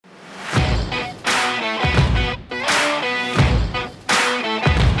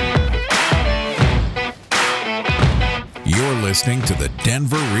listening to the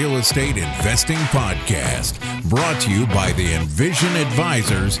Denver Real Estate Investing Podcast, brought to you by the Envision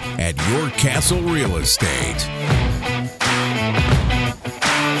Advisors at Your Castle Real Estate.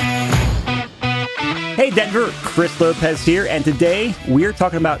 Hey Denver, Chris Lopez here, and today we're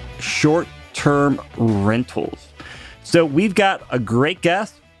talking about short-term rentals. So we've got a great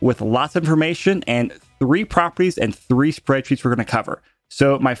guest with lots of information and 3 properties and 3 spreadsheets we're going to cover.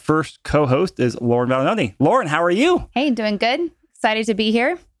 So my first co-host is Lauren Valinoni. Lauren, how are you? Hey, doing good. Excited to be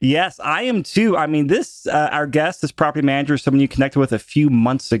here. Yes, I am too. I mean, our guest, this property manager, is someone you connected with a few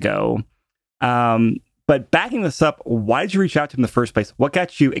months ago. But backing this up, why did you reach out to him in the first place? What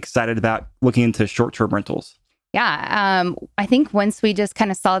got you excited about looking into short-term rentals? Yeah, I think once we just kind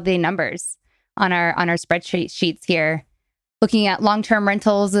of saw the numbers on our spreadsheet sheets here, looking at long-term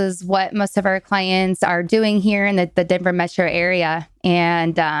rentals is what most of our clients are doing here in the Denver metro area.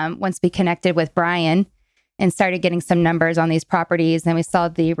 And once we connected with Brian and started getting some numbers on these properties and we saw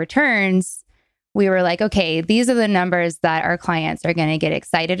the returns, we were like, okay, these are the numbers that our clients are going to get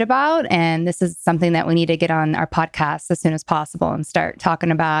excited about. And this is something that we need to get on our podcast as soon as possible and start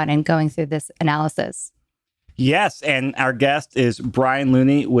talking about and going through this analysis. Yes, and our guest is Brian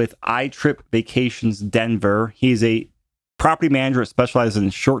Looney with iTrip Vacations Denver. He's a property manager that specializes in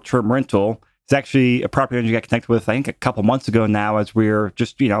short-term rental. He's actually a property manager I got connected with, I think, a couple months ago now as we're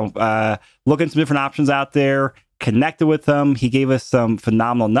just, looking at some different options out there, connected with him. He gave us some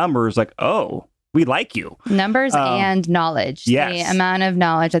phenomenal numbers like, oh, we like you. Numbers and knowledge. Yes. The amount of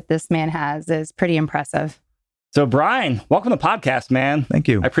knowledge that this man has is pretty impressive. So, Brian, welcome to the podcast, man. Thank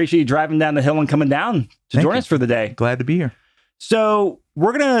you. I appreciate you driving down the hill and coming down to join us for the day. Glad to be here. So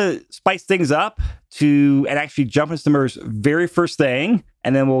we're going to spice things up and actually jump into numbers very first thing,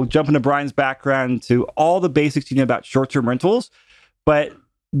 and then we'll jump into Brian's background to all the basics you know about short-term rentals. But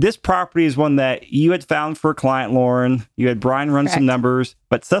this property is one that you had found for a client, Lauren. You had Brian run some numbers,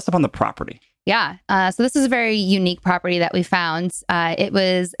 but set us up on the property. Yeah. So this is a very unique property that we found. It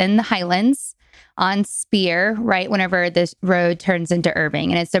was in the Highlands on Spear, right whenever this road turns into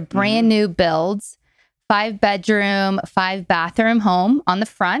Irving. And it's a brand new build, 5-bedroom, 5-bathroom home on the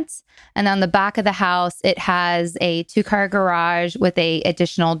front. And on the back of the house, it has a 2-car garage with a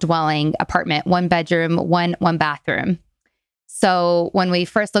additional dwelling apartment, 1 bedroom, one bathroom. So when we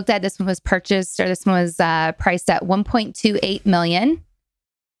first looked at this one was priced at $1.28 million.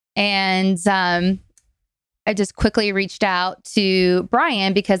 And I just quickly reached out to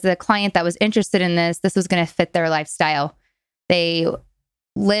Brian because the client that was interested in this was going to fit their lifestyle. They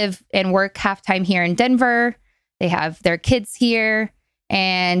live and work half-time here in Denver. They have their kids here,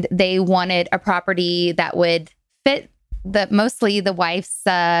 and they wanted a property that would fit mostly the wife's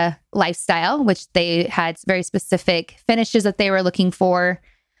lifestyle, which they had very specific finishes that they were looking for.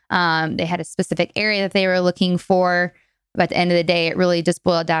 They had a specific area that they were looking for. But at the end of the day, it really just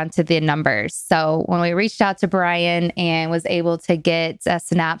boiled down to the numbers. So when we reached out to Brian and was able to get a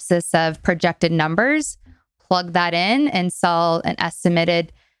synopsis of projected numbers, plug that in and saw an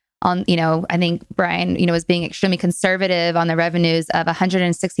estimated on, I think Brian, was being extremely conservative on the revenues of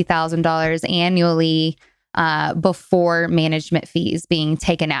 $160,000 annually before management fees being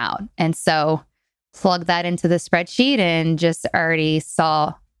taken out. And so plug that into the spreadsheet and just already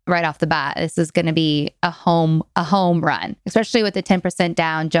saw right off the bat, this is going to be a home run, especially with the 10%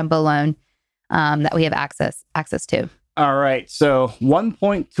 down jumbo loan that we have access to. All right. So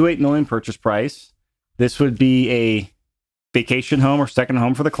 $1.28 million purchase price. This would be a vacation home or second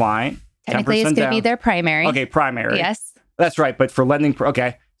home for the client. Technically, it's going to be their primary. Okay, primary. Yes. That's right. But for lending,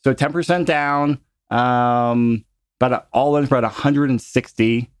 okay. So 10% down, but all in for about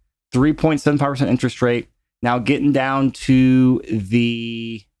 160, 3.75% interest rate. Now getting down to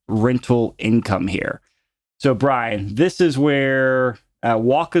the rental income here. So Brian, this is where,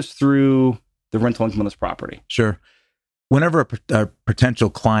 walk us through the rental income on this property. Sure. Whenever a potential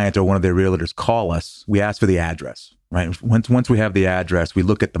client or one of their realtors call us, we ask for the address, right? Once we have the address, we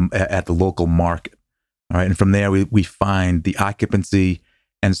look at the local market, all right? And from there, we find the occupancy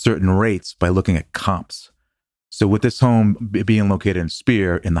and certain rates by looking at comps. So with this home being located in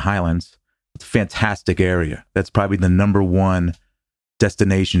Spear in the Highlands, it's a fantastic area. That's probably the number one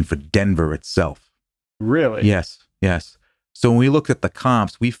destination for Denver itself. Really? Yes. So when we looked at the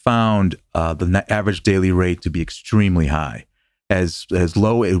comps, we found the average daily rate to be extremely high. As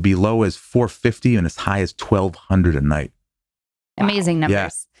low, it would be low as $450 and as high as $1,200 a night. Amazing numbers.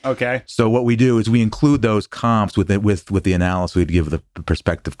 Yes. Okay. So what we do is we include those comps with the analysis we'd give the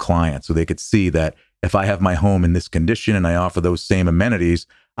prospective client, so they could see that if I have my home in this condition and I offer those same amenities,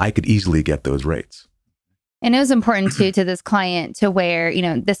 I could easily get those rates. And it was important too to this client to where,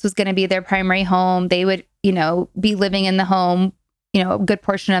 this was going to be their primary home. They would be living in the home, a good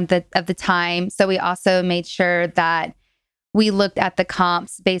portion of the time. So we also made sure that we looked at the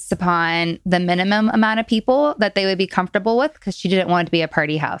comps based upon the minimum amount of people that they would be comfortable with, because she didn't want it to be a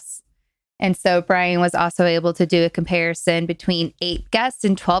party house. And so Brian was also able to do a comparison between 8 guests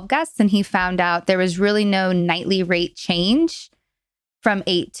and 12 guests. And he found out there was really no nightly rate change from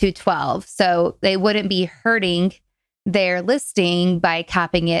 8 to 12. So they wouldn't be hurting their listing by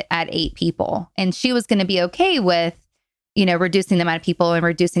capping it at 8 people. And she was going to be okay with, reducing the amount of people and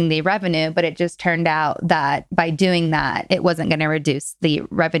reducing the revenue. But it just turned out that by doing that, it wasn't going to reduce the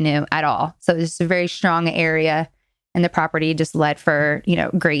revenue at all. So it's a very strong area, and the property just led for,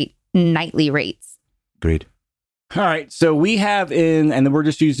 great nightly rates. Agreed. All right. So we have and we're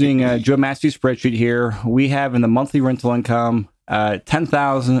just using Joe Massey's spreadsheet here. We have in the monthly rental income,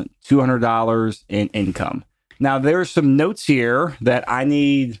 $10,200 in income. Now, there's some notes here that I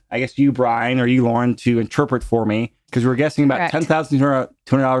need, I guess you, Brian, or you, Lauren, to interpret for me, because we're guessing about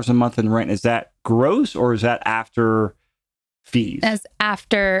 $10,200 a month in rent. Is that gross, or is that after fees? As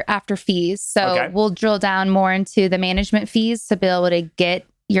after fees. So We'll drill down more into the management fees to be able to get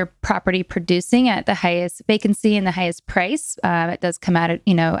your property producing at the highest vacancy and the highest price. It does come out at,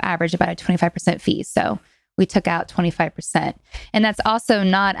 average about a 25% fee. So we took out 25%. And that's also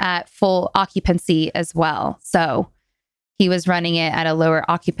not at full occupancy as well. So he was running it at a lower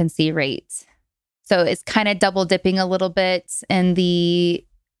occupancy rate. So it's kind of double dipping a little bit in the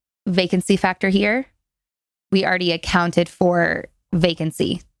vacancy factor here. We already accounted for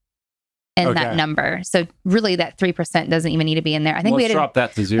vacancy in that number. So really that 3% doesn't even need to be in there. I think we had drop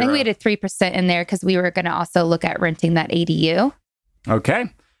that to 0. I think we had a 3% in there because we were going to also look at renting that ADU. Okay.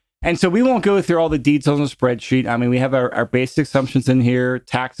 And so we won't go through all the details on the spreadsheet. I mean, we have our basic assumptions in here: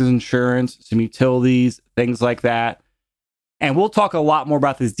 taxes, insurance, some utilities, things like that. And we'll talk a lot more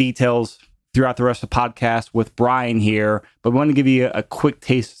about these details throughout the rest of the podcast with Brian here. But we want to give you a quick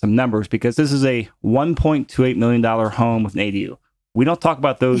taste of some numbers, because this is a $1.28 million home with an ADU. We don't talk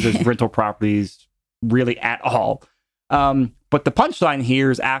about those as rental properties really at all. But the punchline here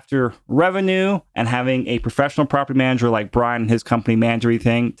is, after revenue and having a professional property manager like Brian and his company manage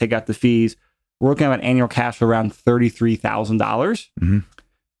everything, take out the fees, we're looking at an annual cash flow around $33,000. Mm-hmm.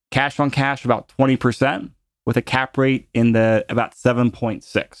 Cash on cash about 20%, with a cap rate in the about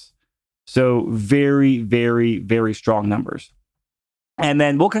 7.6. So very, very, very strong numbers. And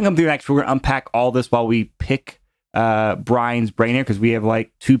then we'll come through next. We're going to unpack all this while we pick Brian's brain here, because we have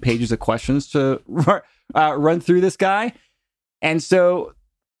like 2 pages of questions to run through this guy. And so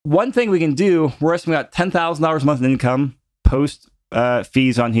one thing we can do, we're estimating about $10,000 a month in income post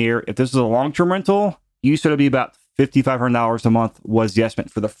fees on here. If this is a long-term rental, you said it'd be about $5,500 a month was the estimate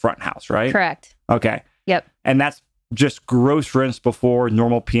for the front house, right? Correct. Okay. Yep. And that's just gross rents before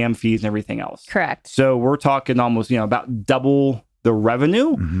normal PM fees and everything else. Correct. So we're talking almost, about double the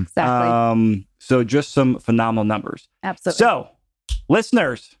revenue. Mm-hmm. Exactly. So just some phenomenal numbers. Absolutely. So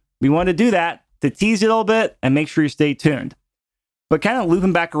listeners, we want to do that to tease you a little bit and make sure you stay tuned. But kind of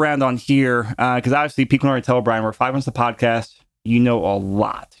looping back around on here, because obviously people already tell Brian, we're 5 months of the podcast. You know a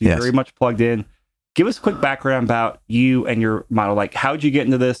lot. You're very much plugged in. Give us a quick background about you and your model. Like, how'd you get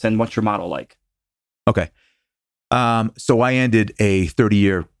into this, and what's your model like? Okay. So I ended a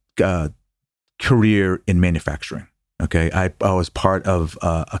 30-year career in manufacturing. Okay. I was part of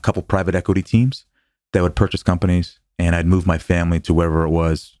a couple private equity teams that would purchase companies, and I'd move my family to wherever it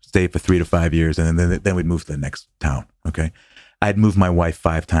was, stay for 3 to 5 years, and then we'd move to the next town. Okay. I'd moved my wife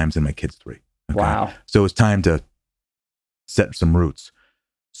 5 times and my kids 3. Okay? Wow. So it was time to set some roots.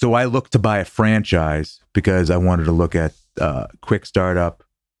 So I looked to buy a franchise because I wanted to look at quick startup,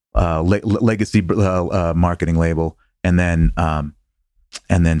 legacy marketing label, and then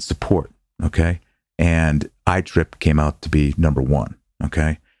support. Okay. And iTrip came out to be number 1.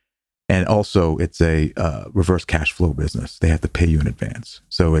 Okay. And also it's a reverse cash flow business. They have to pay you in advance.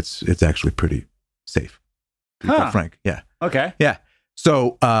 So it's actually pretty safe. To be quite frank. Yeah. Okay. Yeah.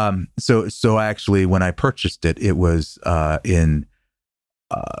 So actually when I purchased it, it was in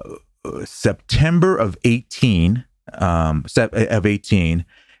September of 18.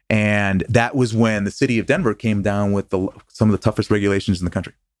 And that was when the city of Denver came down with some of the toughest regulations in the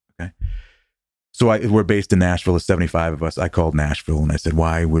country. Okay. So we're based in Nashville. There's 75 of us. I called Nashville and I said,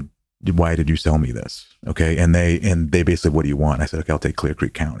 why did you sell me this? Okay. And they basically said, what do you want? I said, okay, I'll take Clear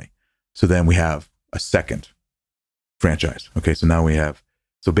Creek County. So then we have a second franchise. Okay.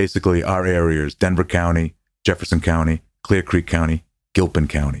 So basically our area is Denver County, Jefferson County, Clear Creek County, Gilpin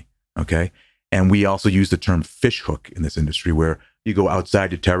County. Okay. And we also use the term fish hook in this industry, where you go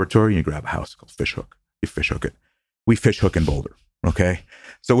outside your territory and you grab a house called fish hook. You fish hook it. We fish hook in Boulder. Okay.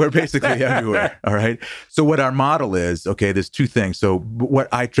 So we're basically everywhere. All right. So what our model is, okay, there's two things. So what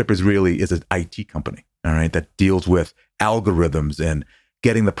iTrip is really is an IT company, all right, that deals with algorithms and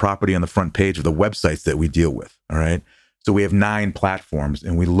getting the property on the front page of the websites that we deal with. All right. So we have 9 platforms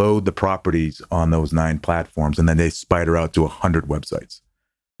and we load the properties on those 9 platforms and then they spider out to 100 websites.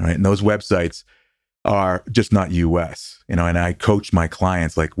 All right. And those websites are just not US, and I coach my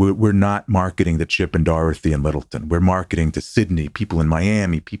clients, like we're not marketing to Chip and Dorothy in Littleton. We're marketing to Sydney, people in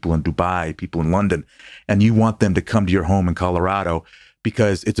Miami, people in Dubai, people in London. And you want them to come to your home in Colorado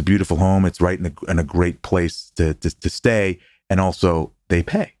because it's a beautiful home. It's right in a great place to stay. And also they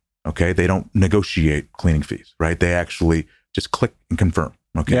pay. Okay. They don't negotiate cleaning fees, right? They actually just click and confirm.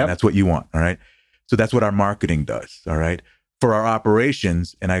 Okay. Yep. And that's what you want. All right. So that's what our marketing does. All right. For our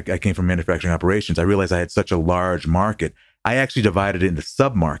operations, and I came from manufacturing operations, I realized I had such a large market. I actually divided it into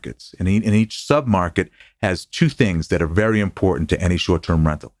sub-markets. And each sub-market has 2 things that are very important to any short-term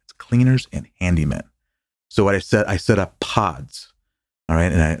rental. It's cleaners and handymen. So what I set up pods, all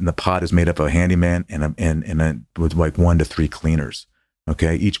right? And the pod is made up of a handyman and with like 1 to 3 cleaners,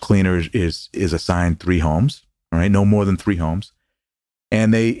 okay? Each cleaner is assigned 3 homes, all right? No more than 3 homes.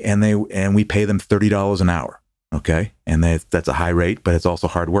 And we pay them $30 an hour. Okay. And that's a high rate, but it's also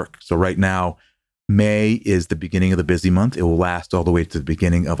hard work. So right now, May is the beginning of the busy month. It will last all the way to the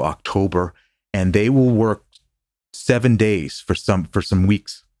beginning of October. And they will work 7 days for some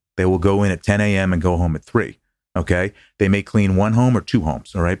weeks. They will go in at 10 a.m. and go home at 3. Okay. They may clean 1 home or 2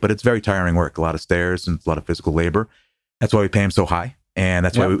 homes. All right. But it's very tiring work, a lot of stairs and a lot of physical labor. That's why we pay them so high. And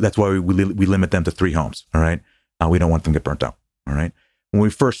that's why we limit them to 3 homes. All right. We don't want them to get burnt out. All right. When we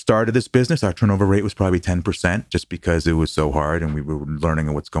first started this business, our turnover rate was probably 10%, just because it was so hard and we were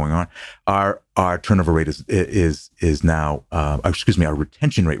learning what's going on. Our turnover rate is now, our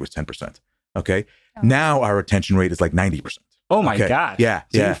retention rate was 10%. Okay. Oh. Now our retention rate is like 90%. Oh my gosh. Yeah.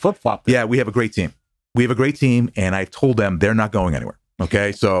 So you flip-flopped it. Yeah. We have a great team. And I've told them they're not going anywhere.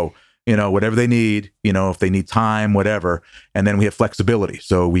 Okay. So, whatever they need, if they need time, whatever. And then we have flexibility.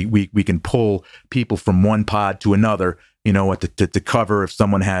 So we can pull people from one pod to another, to cover if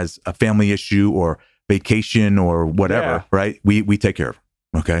someone has a family issue or vacation or whatever, right? We take care of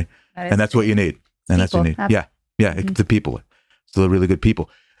them, okay? And that's what you need. And that's what you need. Yeah. It's the people. So they're really good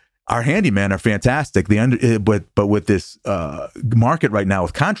people. Our handymen are fantastic. But with this market right now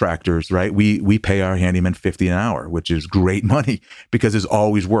with contractors, right? We pay our handymen $50 an hour, which is great money because there's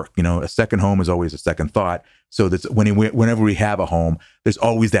always work. A second home is always a second thought. So that's whenever we have a home, there's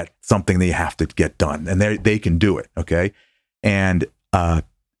always that something that you have to get done, and they can do it. Okay, and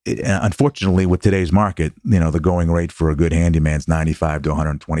unfortunately, with today's market, the going rate for a good handyman is 95 to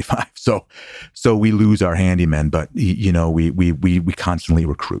 125. So we lose our handymen, but we constantly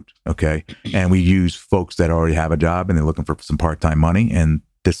recruit. Okay, and we use folks that already have a job and they're looking for some part-time money, and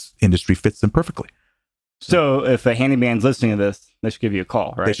this industry fits them perfectly. So if a handyman's listening to this, they should give you a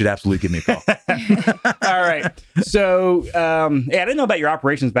call, right? They should absolutely give me a call. All right. So, I didn't know about your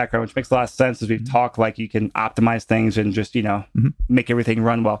operations background, which makes a lot of sense as we've talked, like you can optimize things and just, make everything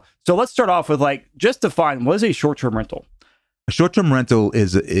run well. So let's start off with just define, what is a short-term rental? A short-term rental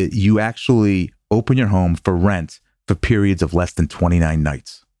is you actually open your home for rent for periods of less than 29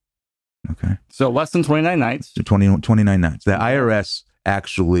 nights. Okay. So less than 29 nights. 29 nights. The IRS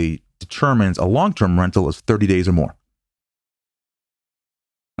actually determines a long-term rental is 30 days or more.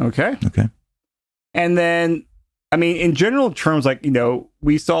 Okay. Okay. And then, in general terms,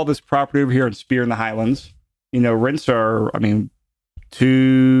 we saw this property over here in Spear in the Highlands. Rents are,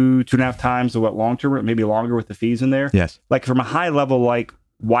 2.5 times of what long-term, maybe longer with the fees in there. Yes. From a high level,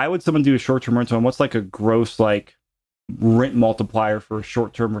 why would someone do a short-term rental, and what's a gross rent multiplier for a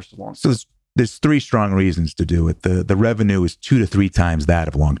short-term versus long-term? So there's 3 strong reasons to do it. The revenue is 2 to 3 times that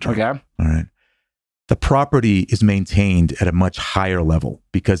of long-term. Okay. All right. The property is maintained at a much higher level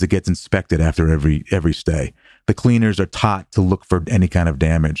because it gets inspected after every stay. The cleaners are taught to look for any kind of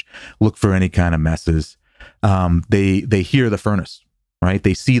damage, look for any kind of messes. They hear the furnace, right?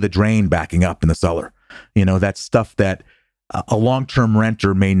 They see the drain backing up in the cellar. That's stuff that a long-term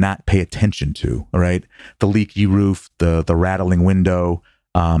renter may not pay attention to, all right? The leaky roof, the rattling window,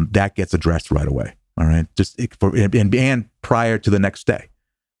 that gets addressed right away, all right? And prior to the next day.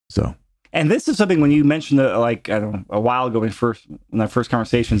 So. And this is something when you mentioned a while ago in our first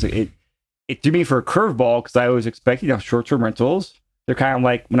conversations, it threw me for a curveball because I always expect, short-term rentals, they're kind of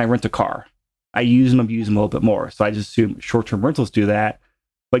like when I rent a car. I use them a little bit more. So I just assume short-term rentals do that.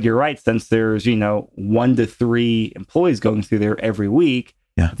 But you're right, since there's, 1 to 3 employees going through there every week,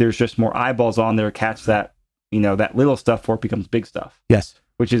 there's just more eyeballs on there to catch that, that little stuff before it becomes big stuff. Yes.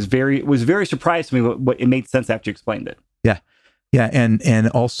 Which was very surprised to me, but it made sense after you explained it. Yeah. Yeah, and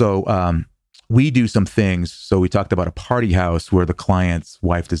also we do some things. So we talked about a party house where the client's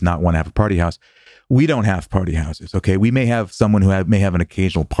wife does not want to have a party house. We don't have party houses. Okay, we may have someone who may have an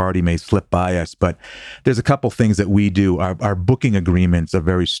occasional party may slip by us, but there's a couple things that we do. Our booking agreements are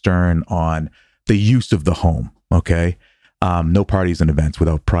very stern on the use of the home. Okay, no parties and events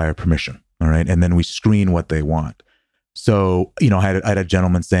without prior permission. All right, and then we screen what they want. So, I had a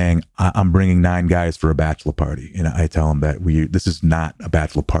gentleman saying, I'm bringing 9 guys for a bachelor party. And I tell him that this is not a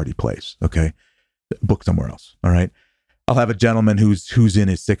bachelor party place. Okay. Book somewhere else. All right. I'll have a gentleman who's in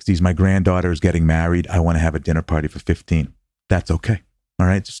his 60s. My granddaughter is getting married. I want to have a dinner party for 15. That's okay. All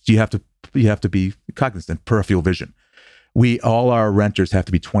right. Just, you have to be cognizant, peripheral vision. All our renters have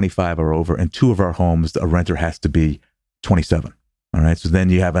to be 25 or over, and 2 of our homes, a renter has to be 27. All right. So then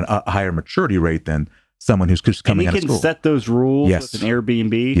you have a higher maturity rate than someone who's just coming out of school. And you can set those rules Yes. with an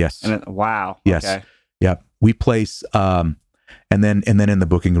Airbnb? Yes. And wow. Yes. Okay. Yeah. We place, and then in the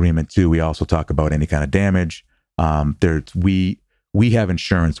booking agreement too, we also talk about any kind of damage. We have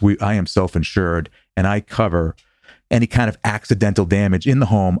insurance. I am self-insured, and I cover any kind of accidental damage in the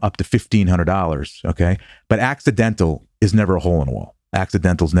home up to $1,500. Okay. But accidental is never a hole in a wall.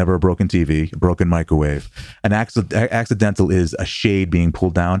 Accidental is never a broken TV, a broken microwave. An accidental is a shade being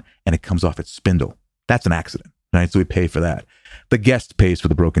pulled down and it comes off its spindle. That's an accident, right? So we pay for that. The guest pays for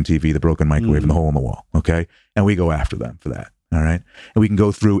the broken TV, the broken microwave, and the hole in the wall, okay? And we go after them for that, all right? And we can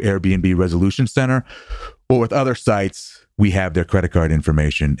go through Airbnb Resolution Center, or with other sites, we have their credit card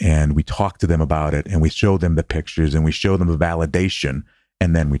information, and we talk to them about it, and we show them the pictures, and we show them the validation,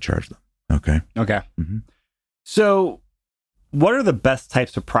 and then we charge them, okay? Okay. Mm-hmm. So what are the best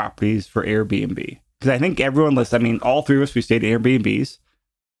types of properties for Airbnb? Because I think everyone listens, all 3 of us, we stayed in Airbnbs.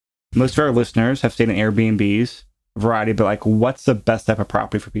 Most of our listeners have stayed in Airbnbs, a variety, but what's the best type of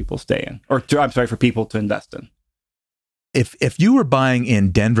property for people to stay in? For people to invest in? If you were buying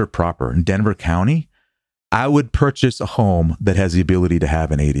in Denver proper, in Denver County, I would purchase a home that has the ability to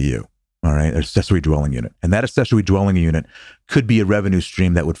have an ADU, all right, an accessory dwelling unit. And that accessory dwelling unit could be a revenue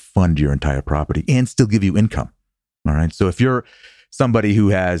stream that would fund your entire property and still give you income, all right? So if you're somebody who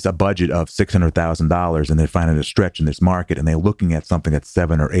has a budget of $600,000 and they're finding a stretch in this market and they're looking at something that's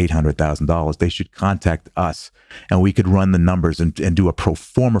 $700,000 or $800,000, they should contact us, and we could run the numbers and do a pro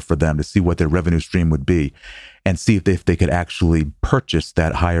forma for them to see what their revenue stream would be and see if they could actually purchase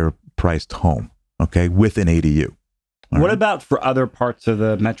that higher priced home, okay, with an ADU. What about for other parts of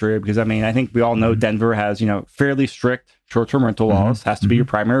the metro area? Because I think we all know Denver has, fairly strict short-term rental laws, has to be your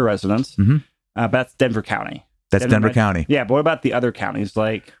primary residence. But that's Denver County. That's Denver County. Yeah, but what about the other counties?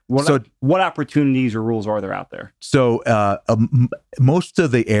 What opportunities or rules are there out there? So most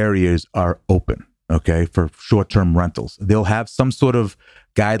of the areas are open, okay, for short-term rentals. They'll have some sort of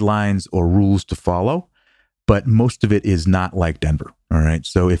guidelines or rules to follow, but most of it is not like Denver, all right?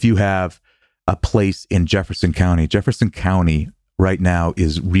 So if you have a place in Jefferson County right now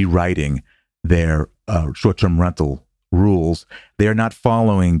is rewriting their short-term rental rules. They're not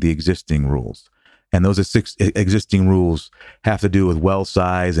following the existing rules. And those existing rules have to do with well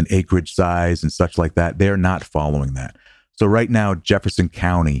size and acreage size and such like that. They're not following that. So right now, Jefferson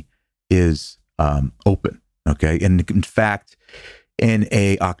County is open, okay? And in fact, in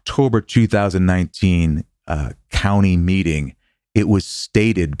a October 2019 county meeting, it was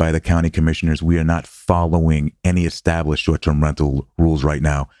stated by the county commissioners, we are not following any established short-term rental rules right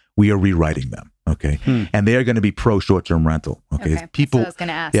now. We are rewriting them. Okay. And they're going to be pro short-term rental. Okay. People, that's what I was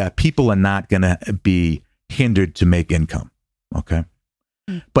gonna ask. Yeah. People are not going to be hindered to make income. Okay.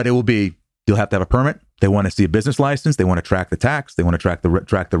 But it will be, you'll have to have a permit. They want to see a business license. They want to track the tax. They want to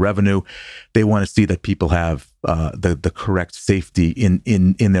track the revenue. They want to see that people have the correct safety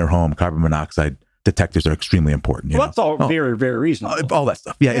in their home. Carbon monoxide detectors are extremely important. That's all very, very reasonable. All that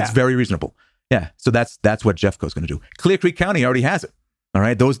stuff. Yeah. It's very reasonable. Yeah. So that's what Jeffco is going to do. Clear Creek County already has it. All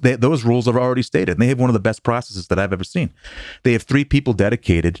right. Those rules are already stated. And they have one of the best processes that I've ever seen. They have 3 people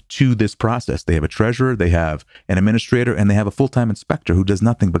dedicated to this process. They have a treasurer, they have an administrator, and they have a full-time inspector who does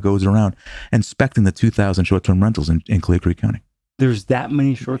nothing but goes around inspecting the 2,000 short-term rentals in Clear Creek County. There's that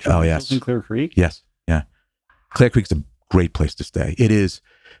many short-term rentals in Clear Creek? Yes. Yeah. Clear Creek's a great place to stay. It is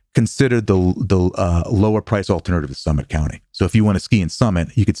considered the lower price alternative to Summit County. So if you want to ski in Summit,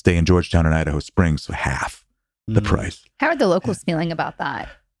 you could stay in Georgetown and Idaho Springs for half the price. How are the locals feeling about that?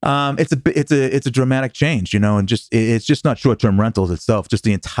 It's a dramatic change, and it's just not short-term rentals itself, just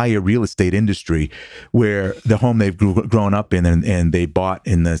the entire real estate industry, where the home they've grown up in and they bought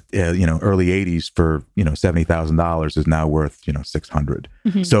in the early 80s for $70,000 is now worth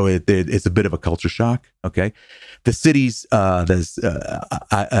 $600. So it's a bit of a culture shock. Okay, the cities, there's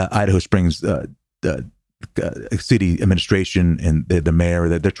Idaho Springs city administration and the mayor,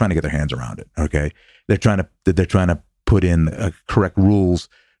 they're trying to get their hands around it. Okay, they're trying to put in correct rules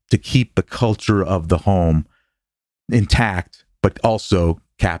to keep the culture of the home intact, but also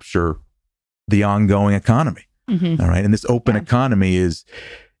capture the ongoing economy. All right, and this open economy is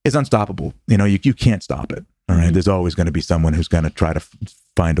unstoppable. You can't stop it. All right, there's always going to be someone who's going to try to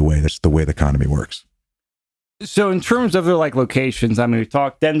find a way. That's the way the economy works. So in terms of their locations, I mean, we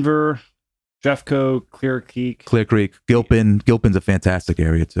talked Denver, Jeffco, Clear Creek, Gilpin. Gilpin's a fantastic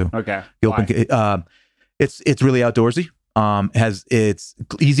area too. Okay. Gilpin. It's really outdoorsy. It's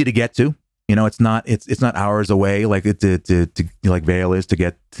easy to get to. It's not hours away like like Vail is to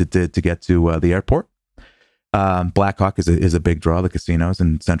get to the airport. Blackhawk is a big draw. The casinos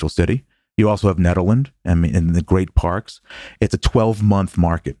in Central City. You also have Netherland, and the great parks. It's a 12-month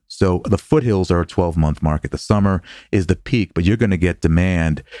market. So the foothills are a 12-month market. The summer is the peak, but you're going to get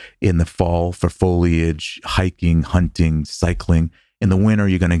demand in the fall for foliage, hiking, hunting, cycling. In the winter,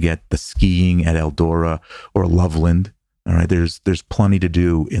 you're going to get the skiing at Eldora or Loveland. All right, there's plenty to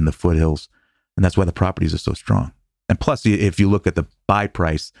do in the foothills, and that's why the properties are so strong. And plus, if you look at the buy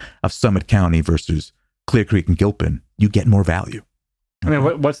price of Summit County versus Clear Creek and Gilpin, you get more value. I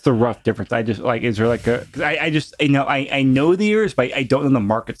mean, what's the rough difference? I just is there I know the years, but I don't know the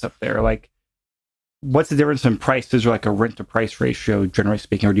markets up there. What's the difference in price? Is there a rent to price ratio, generally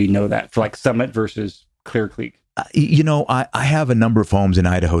speaking, or do you know that for Summit versus Clear Creek? I have a number of homes in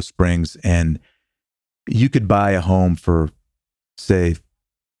Idaho Springs, and you could buy a home for, say,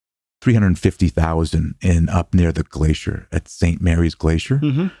 $350,000 in up near the glacier at St. Mary's Glacier,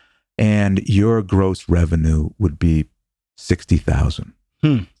 and your gross revenue would be $60,000.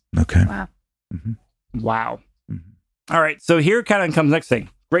 Okay. Wow. Wow. All right. So here kind of comes next thing.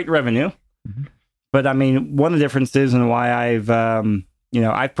 Great revenue. But I mean, one of the differences and why I've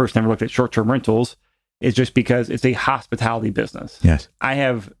personally never looked at short-term rentals is just because it's a hospitality business. Yes. I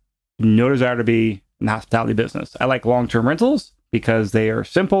have no desire to be in the hospitality business. I like long-term rentals because they are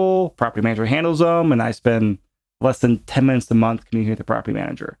simple. Property manager handles them, and I spend less than 10 minutes a month communicating with the property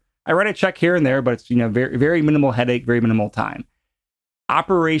manager. I write a check here and there, but it's very, very minimal headache, very minimal time.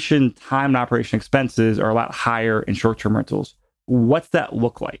 Operation time and operation expenses are a lot higher in short-term rentals. What's that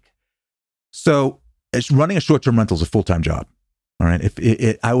look like? So, running a short-term rental is a full-time job. All right.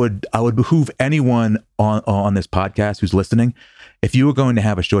 I would behoove anyone on this podcast who's listening, if you were going to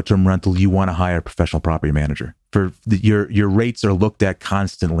have a short-term rental, you want to hire a professional property manager. Your rates are looked at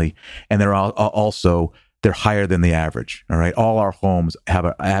constantly, and they're higher than the average. All right. All our homes have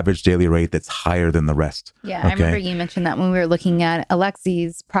an average daily rate that's higher than the rest. Yeah. Okay? I remember you mentioned that when we were looking at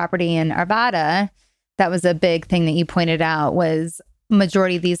Alexi's property in Arvada, that was a big thing that you pointed out was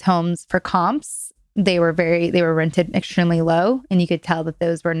majority of these homes for comps, they were rented extremely low, and you could tell that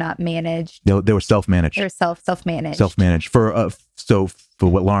those were not managed. They were self-managed. They were self-managed. Self-managed. For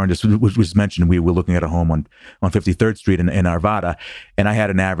what Lauren just mentioned, we were looking at a home on 53rd Street in Arvada, and I had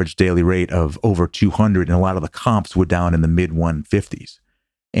an average daily rate of over 200, and a lot of the comps were down in the mid 150s,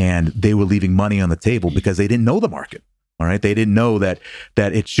 and they were leaving money on the table because they didn't know the market. All right, they didn't know that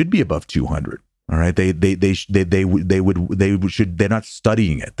it should be above 200. All right, they're not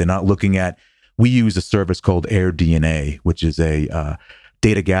studying it. They're not looking at. We use a service called AirDNA, which is a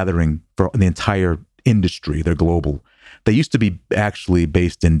data gathering for the entire industry. They're global. They used to be actually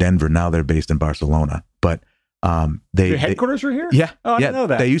based in Denver. Now they're based in Barcelona. But your headquarters are here? Yeah. Oh, I didn't know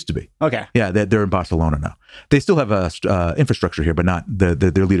that. They used to be. Okay. Yeah, they're in Barcelona now. They still have infrastructure here, but not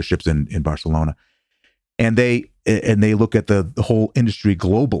their leadership's in Barcelona. And they look at the whole industry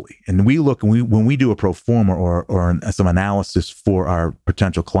globally. And when we do a pro forma or some analysis for our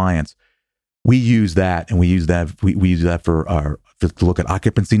potential clients, we use that, and we use that to look at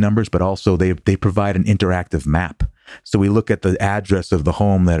occupancy numbers, but also they provide an interactive map. So we look at the address of the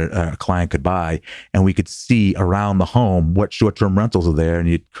home that a client could buy, and we could see around the home what short-term rentals are there, and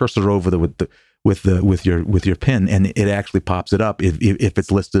you cursor over with your pin, and it actually pops it up if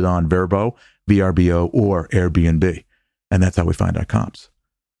it's listed on VRBO or Airbnb, and that's how we find our comps.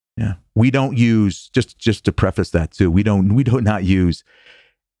 Yeah, we don't use just to preface that too. We do not use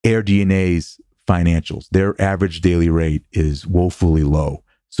AirDNA's financials. Their average daily rate is woefully low.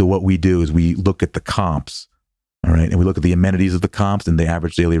 So what we do is we look at the comps, all right, and we look at the amenities of the comps and the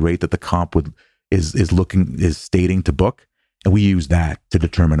average daily rate that the comp is stating to book, and we use that to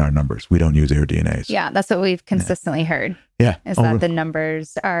determine our numbers. We don't use AirDNA's. Yeah, that's what we've consistently heard. Yeah, is that the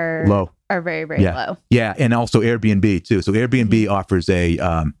numbers are low, are very, very low. Yeah, and also Airbnb too. So Airbnb offers a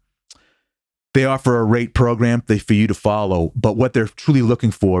They offer a rate program for you to follow, but what they're truly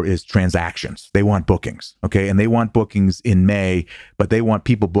looking for is transactions. They want bookings, okay? And they want bookings in May, but they want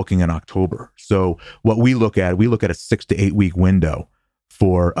people booking in October. So what we look at a 6 to 8 week window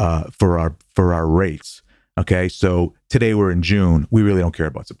for our rates, okay? So today we're in June. We really don't care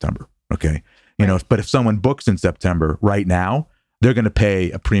about September, okay? But if someone books in September right now, they're going to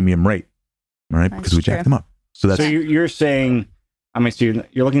pay a premium rate, right? Because we jack them up. So you're saying, so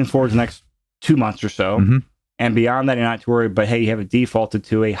you're looking forward to the next 2 months or so. Mm-hmm. And beyond that, you're not too worried, but hey, you have it defaulted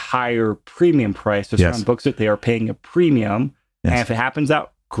to a higher premium price. So someone books it, they are paying a premium. Yes. And if it happens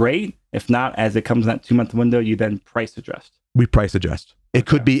out, great. If not, as it comes in that 2 month window, you then price adjust. We price adjust. It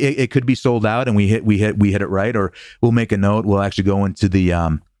could be sold out and we hit it right, or we'll make a note. We'll actually go into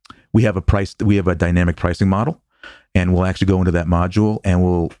the we have a dynamic pricing model, and we'll actually go into that module and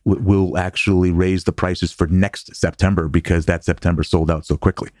we'll actually raise the prices for next September because that September sold out so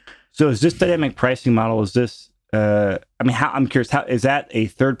quickly. So is this dynamic pricing model, is this, I'm curious, how is that a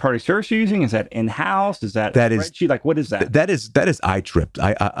third-party service you're using? Is that in-house? Is that a spreadsheet? Like, what is that? That is iTrip.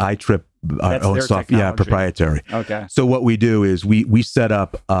 iTrip, our own software, proprietary. Okay. So what we do is we set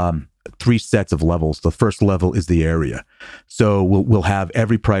up 3 sets of levels. The first level is the area. So we'll have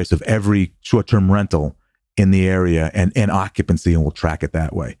every price of every short-term rental in the area and occupancy, and we'll track it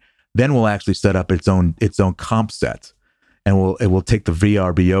that way. Then we'll actually set up its own comp set. And it will take the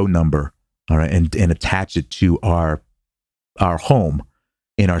VRBO number, all right, and attach it to our home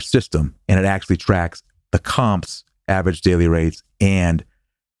in our system, and it actually tracks the comps, average daily rates, and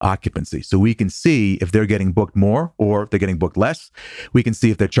occupancy. So we can see if they're getting booked more or if they're getting booked less. We can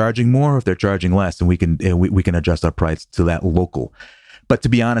see if they're charging more or if they're charging less, and we can adjust our price to that local. But to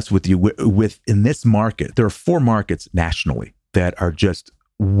be honest with you, in this market, there are 4 markets nationally that are just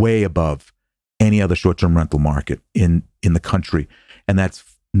way above any other short-term rental market in the country. And that's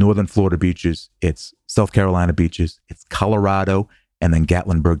Northern Florida beaches, it's South Carolina beaches, it's Colorado, and then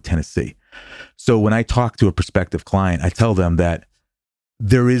Gatlinburg, Tennessee. So when I talk to a prospective client, I tell them that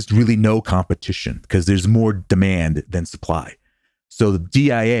there is really no competition because there's more demand than supply. So the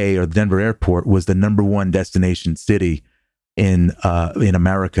DIA, or the Denver Airport, was the #1 destination city in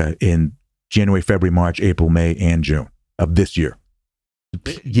America in January, February, March, April, May, and June of this year.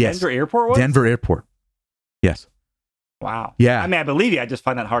 Yes. Denver Airport was? Denver Airport. Yes. Wow. Yeah. I believe you. I just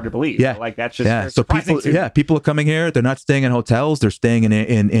find that hard to believe. Yeah. Like that's just So people are coming here. They're not staying in hotels. They're staying in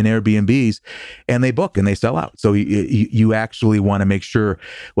Airbnbs, and they book and they sell out. So you actually want to make sure.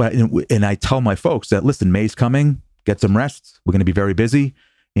 Well, and I tell my folks that, listen, May's coming. Get some rest. We're going to be very busy.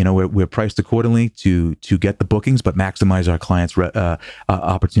 We're priced accordingly to get the bookings, but maximize our clients'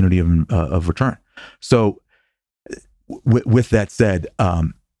 opportunity of return. So with that said,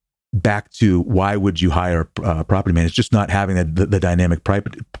 back to why would you hire a property manager? It's just not having the dynamic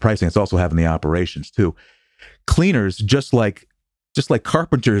pricing. It's also having the operations too. Cleaners, just like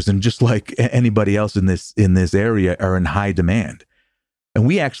carpenters and just like anybody else in this area, are in high demand. And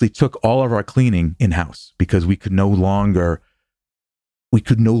we actually took all of our cleaning in-house because we could no longer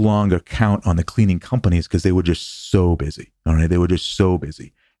count on the cleaning companies because they were just so busy. All right. They were just so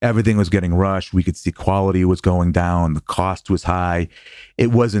busy. Everything was getting rushed. We could see quality was going down. The cost was high.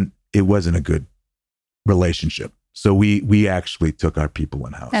 It wasn't a good relationship. So we actually took our people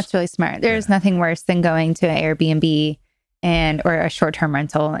in-house. That's really smart. There's nothing worse than going to an Airbnb or a short-term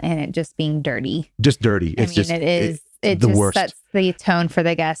rental and it just being dirty. Just dirty. It just worst. Sets the tone for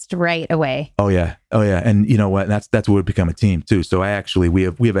the guest right away. Oh yeah. And you know what? That's where we become a team too. So we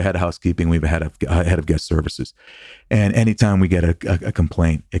have a head of housekeeping, we have a head of guest services, and anytime we get a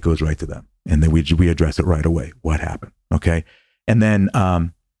complaint, it goes right to them, and then we address it right away. What happened? Okay, and then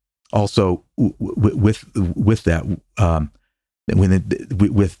also with that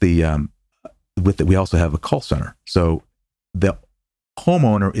we also have a call center. So the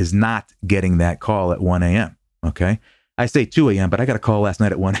homeowner is not getting that call at 1 a.m. Okay. I say 2 a.m., but I got a call last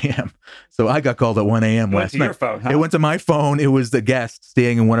night at 1 a.m. So I got called at 1 a.m. last night. Your phone, huh? It went to my phone. It was the guest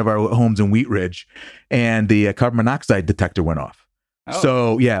staying in one of our homes in Wheat Ridge, and the carbon monoxide detector went off. Oh.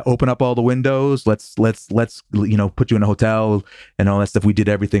 So yeah, open up all the windows. Let's put you in a hotel and all that stuff. We did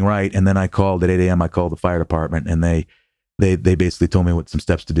everything right, and then I called at 8 a.m. I called the fire department, and they basically told me what some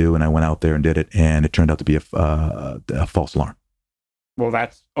steps to do, and I went out there and did it, and it turned out to be a false alarm. Well,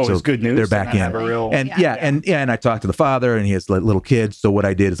 that's always good news. They're back in. And I talked to the father, and he has little kids. So what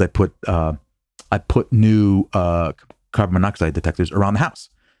I did is I put new carbon monoxide detectors around the house.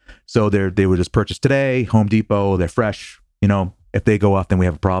 So they were just purchased today, Home Depot. They're fresh. If they go off, then we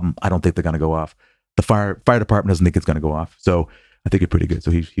have a problem. I don't think they're going to go off. The fire department doesn't think it's going to go off. So I think it's pretty good.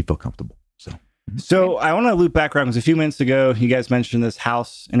 So he felt comfortable. So I want to loop back around because a few minutes ago, you guys mentioned this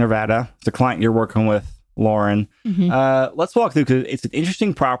house in Nevada. It's a client you're working with, Lauren. Let's walk through because it's an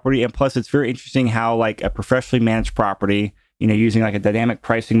interesting property. And plus, it's very interesting how like a professionally managed property, using like a dynamic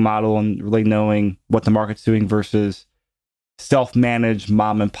pricing model and really knowing what the market's doing versus self-managed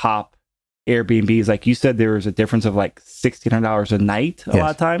mom and pop Airbnbs. Like you said, there was a difference of like $1,600 a night a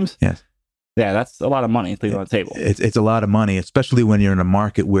lot of times. Yes. Yeah, that's a lot of money to leave on the table. It's a lot of money, especially when you're in a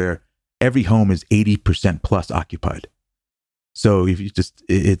market where every home is 80% plus occupied. So if you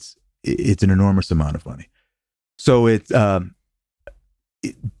it's an enormous amount of money. So it's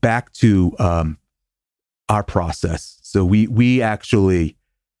back to our process. So we actually,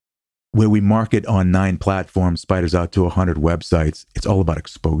 where we market on 9 platforms, Spiders out to 100 websites, it's all about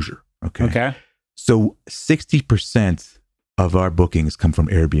exposure. Okay. So 60% of our bookings come from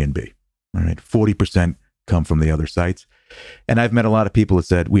Airbnb. All right. 40% come from the other sites. And I've met a lot of people that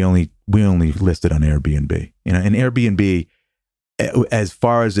said we only listed on Airbnb. And Airbnb, as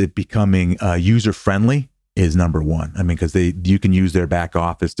far as it becoming user friendly, is number one. I mean, because you can use their back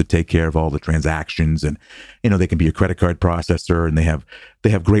office to take care of all the transactions, and they can be a credit card processor, and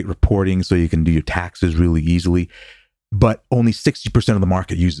they have great reporting, so you can do your taxes really easily. But only 60% of the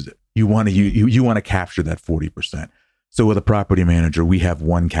market uses it. You want to capture that 40%. So with a property manager, we have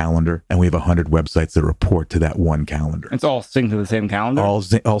one calendar, and we have 100 websites that report to that one calendar. It's all synced to the same calendar? All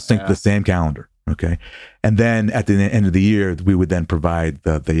synced to the same calendar, okay? And then at the end of the year, we would then provide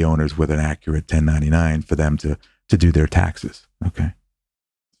the owners with an accurate 1099 for them to do their taxes, okay?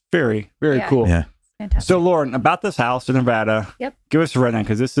 Very, very cool. Yeah. Fantastic. So Lauren, about this house in Nevada, give us a rundown,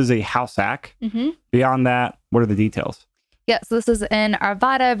 because this is a house hack. Beyond that, what are the details? Yeah, so this is in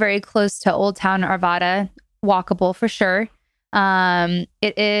Arvada, very close to Old Town Arvada. Walkable for sure.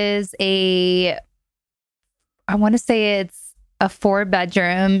 It is I want to say it's a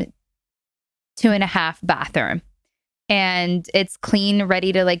 4-bedroom, 2.5 bathroom, and it's clean,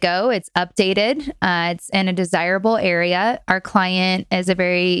 ready to go. It's updated. It's in a desirable area. Our client is a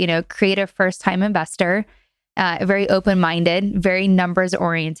very, creative first-time investor, very open-minded, very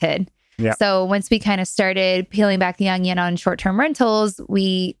numbers-oriented. Yeah. So once we kind of started peeling back the onion on short-term rentals,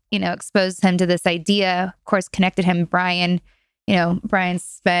 we, exposed him to this idea, of course, connected him with Brian. Brian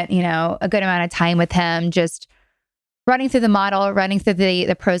spent, a good amount of time with him, just running through the model, running through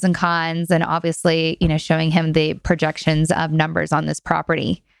the pros and cons, and obviously, showing him the projections of numbers on this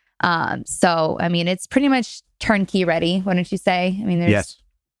property. So, I mean, it's pretty much turnkey ready, wouldn't you say? I mean, there's...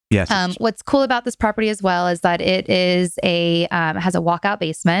 Yes. What's cool about this property as well is that it is has a walkout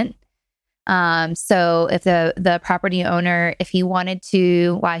basement. So if the property owner, if he wanted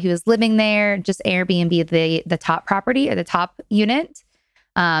to, while he was living there, just Airbnb the top property or the top unit,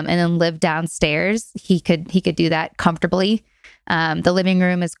 and then live downstairs, he could do that comfortably. The living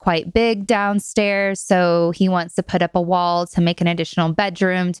room is quite big downstairs, so he wants to put up a wall to make an additional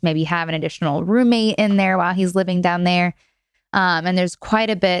bedroom, to maybe have an additional roommate in there while he's living down there. And there's quite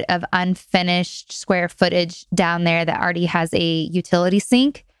a bit of unfinished square footage down there that already has a utility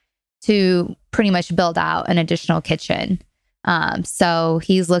sink to pretty much build out an additional kitchen. So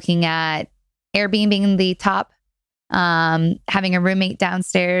he's looking at Airbnb the top, having a roommate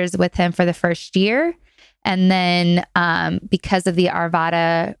downstairs with him for the first year. And then because of the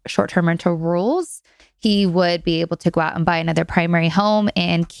Arvada short-term rental rules, he would be able to go out and buy another primary home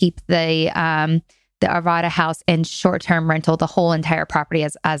and keep the Arvada house in short-term rental, the whole entire property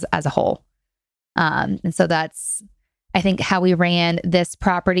as a whole. And so that's, I think, how we ran this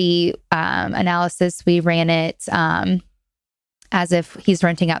property analysis. We ran it as if he's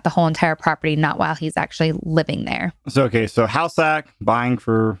renting out the whole entire property, not while he's actually living there. So house hack, buying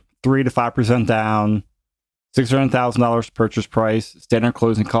for 3 to 5% down, $600,000 purchase price, standard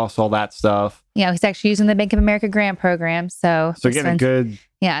closing costs, all that stuff. Yeah, he's actually using the Bank of America grant program. So getting a good...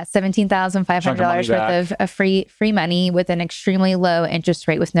 Yeah, $17,500 worth of free money with an extremely low interest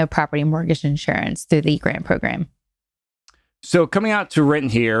rate with no property mortgage insurance through the grant program. So coming out to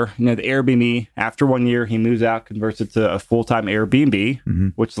rent here, the Airbnb, after 1 year, he moves out, converts it to a full-time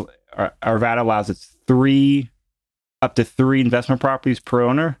Airbnb, which Arvada allows it's up to 3 investment properties per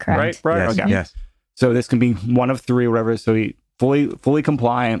owner. Correct. Right, Brian? Yes, okay. Yes. So this can be one of 3 or whatever. So he fully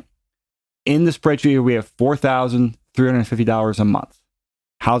compliant. In the spreadsheet, we have $4,350 a month.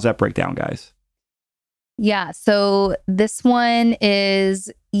 How's that break down, guys? Yeah, so this one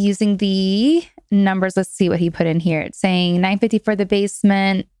is using the numbers. Let's see what he put in here. It's saying $950 for the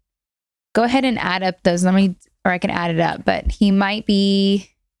basement. Go ahead and add up those. Or I can add it up, but he might be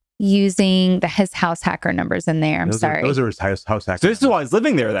using his house hacker numbers in there. I'm sorry. Those are his house hacker. So this is why he's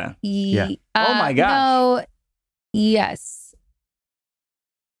living there then? Yeah. Oh my gosh. No, yes.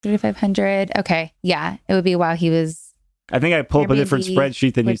 3,500. Okay. Yeah. It would be while he was. I think I pulled up a different Airbnb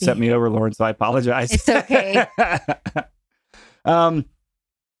spreadsheet than you would sent be- me over, Lauren, so I apologize. It's okay.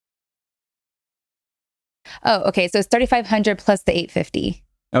 Oh, okay. So it's 3,500 plus the 850.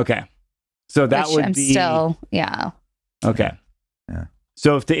 Okay. So that which would I'm be still, yeah. okay. Yeah.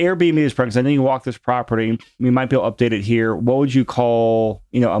 So if the Airbnb is present, I know you walk this property, we might be able to update it here. What would you call,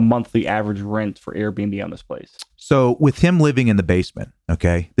 a monthly average rent for Airbnb on this place? So with him living in the basement,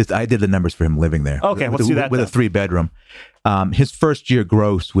 okay, I did the numbers for him living there. Okay, let's do that with a then. 3-bedroom. His first year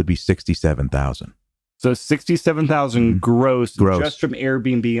gross would be $67,000 So 67,000 gross Gross. just from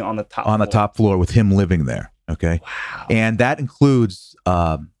Airbnb on the top on the floor. top floor with him living there. Okay, Wow. and that includes.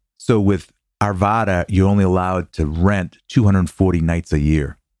 So with Arvada, you're only allowed to rent 240 nights a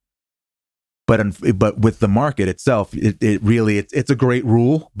year. But with the market itself, it's a great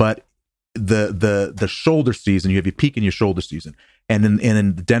rule. But the shoulder season, you have your peak in your shoulder season, and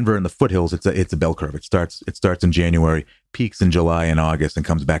in Denver and the foothills, it's a bell curve. It starts in January, peaks in July and August, and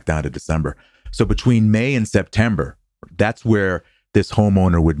comes back down to December. So between May and September, that's where this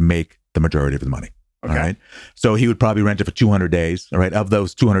homeowner would make the majority of the money. Okay. All right. So he would probably rent it for 200 days. All right. Of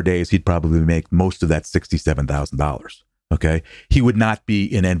those 200 days, he'd probably make most of that $67,000. Okay. He would not be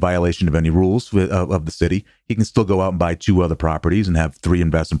in violation of any rules of the city. He can still go out and buy 2 other properties and have 3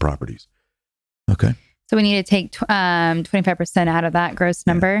 investment properties. Okay. So we need to take 25% out of that gross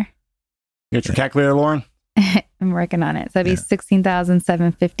number. You got your calculator, Lauren? I'm working on it. So that'd be Yeah.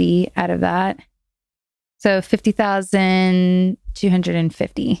 16,750 out of that. So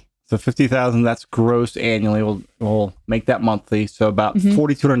 50,250. So 50,000, that's gross annually. We'll make that monthly. So about Mhm.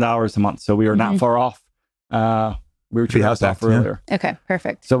 $4,200 a month. So we are not Mhm. far off. We were Free house off tax, yeah. earlier. Okay,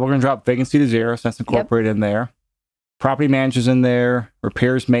 perfect. So we're going to drop vacancy to 0. So that's incorporated in there. Property managers in there,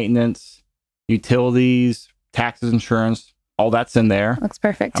 repairs, maintenance, utilities, taxes, insurance, all that's in there. Looks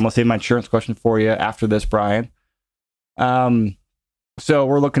perfect. I'm going to save my insurance question for you after this, Brian. So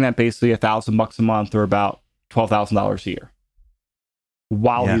we're looking at basically $1,000 a month or about $12,000 a year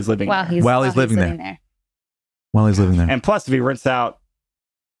while Yeah. he's living While there. he's living there. there. While he's living there. And plus, if he rents out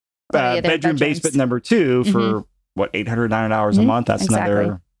All the other bedroom bedrooms. basement number 2 for what, $809 a Mhm, month, that's exactly.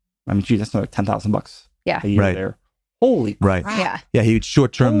 another, that's another $10,000 Yeah. a year Right. there. Holy Right. crap. Yeah. Yeah. He would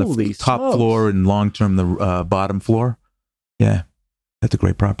short term Holy the top smokes. floor and long term the bottom floor. Yeah. That's a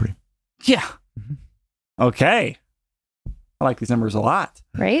great property. Yeah. Mhm. Okay. I like these numbers a lot.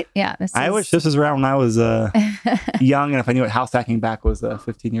 Right? Yeah. I wish this was around when I was young and if I knew what house hacking back was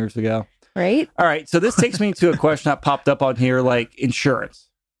 15 years ago. Right? All right. So this takes me to a question that popped up on here, like insurance.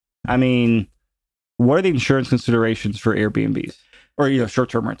 I mean, what are the insurance considerations for Airbnbs or,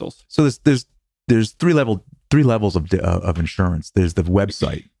 short-term rentals? So there's three levels of insurance. There's the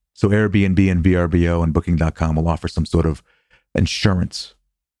website. So Airbnb and VRBO and Booking.com will offer some sort of insurance.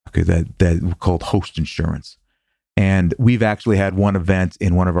 Okay, that we called host insurance. And we've actually had one event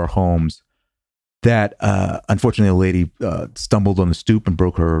in one of our homes that unfortunately a lady stumbled on the stoop and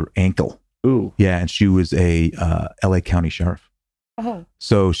broke her ankle. Ooh. Yeah, and she was a LA County sheriff. Oh.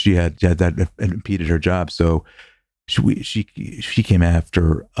 So she had that impeded her job. So she came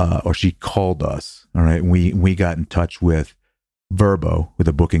after, or she called us. All right, and we got in touch with Verbo, where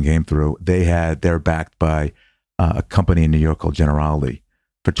the booking came through. They're backed by a company in New York called Generali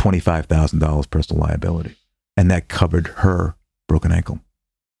for $25,000 personal liability, and that covered her broken ankle.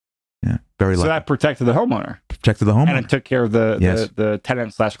 Yeah, very So lucky. that protected the homeowner Protected the and homeowner. it took care of the Yes. the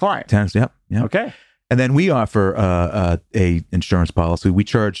tenant/client. Tenants, yep. Okay. And then we offer a insurance policy. We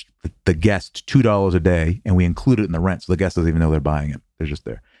charge the guest $2 a day, and we include it in the rent, so the guest doesn't even know they're buying it. They're just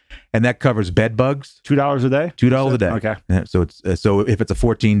there, and that covers bed bugs. $2 a day? $2 a day. Okay. Yeah, so it's so if it's a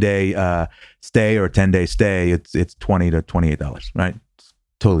 14-day stay or a 10-day stay, it's $20 to $28. Right? It's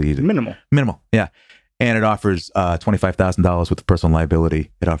totally easy. Minimal. Minimal. Yeah. And it offers $25,000 with personal liability.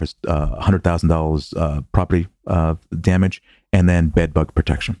 It offers $100,000 property damage, and then bed bug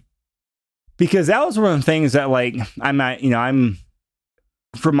protection. Because that was one of the things that I'm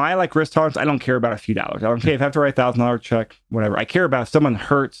for my risk tolerance, I don't care about a few dollars. I don't care if I have to write $1,000 check, whatever. I care about if someone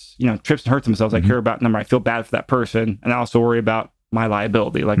hurts, trips and hurts themselves. I care about the number. I feel bad for that person. And I also worry about my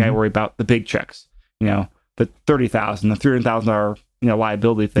liability. I worry about the big checks, the $30,000, the $300,000,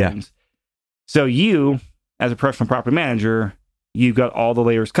 liability things. So you, as a professional property manager, you've got all the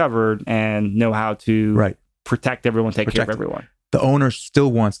layers covered and know how to protect everyone, take care of everyone. The owner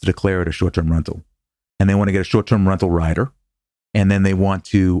still wants to declare it a short-term rental, and they want to get a short-term rental rider, and then they want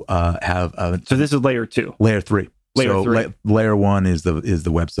to have a. So this is layer 2. Layer 3. Layer 3. Layer 1 is the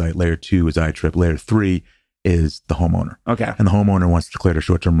website. Layer 2 is iTrip. Layer 3 is the homeowner. Okay. And the homeowner wants to declare a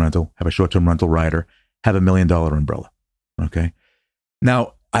short-term rental, have a short-term rental rider, have $1 million umbrella. Okay.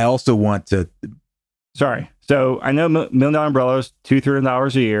 Now, I also want to. Sorry. So I know $1 million umbrellas,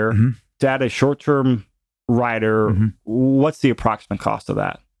 $200-$300 a year. Mhm. To add a short-term rider, Mhm. what's the approximate cost of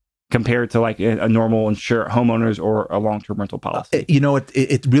that compared to like a normal homeowners or a long-term rental policy?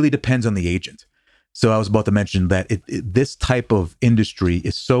 It really depends on the agent. So I was about to mention that this type of industry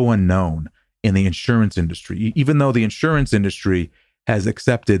is so unknown in the insurance industry, even though the insurance industry has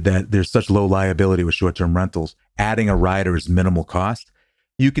accepted that there's such low liability with short-term rentals, adding a rider is minimal cost.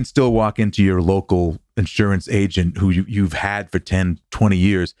 You can still walk into your local insurance agent who you've had for 10, 20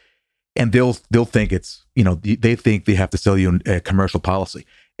 years, and they'll think it's, they think they have to sell you a commercial policy.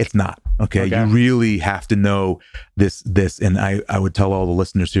 It's not. Okay. You really have to know this. And I would tell all the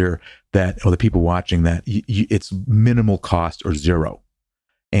listeners here or the people watching that it's minimal cost or zero.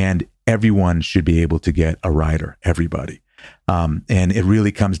 And everyone should be able to get a rider, everybody. And it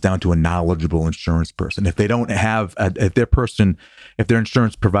really comes down to a knowledgeable insurance person. If they don't have, if their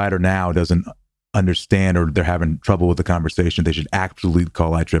insurance provider now doesn't understand or they're having trouble with the conversation, they should absolutely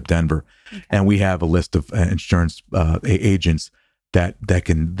call iTrip Denver. Okay. And we have a list of insurance agents that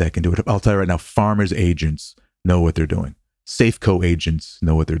can do it. I'll tell you right now, Farmers agents know what they're doing. Safeco agents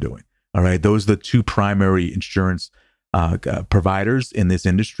know what they're doing. All right. Those are the two primary insurance providers in this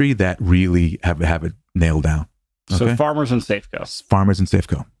industry that really have it nailed down. Okay? So Farmers and Safeco. Farmers and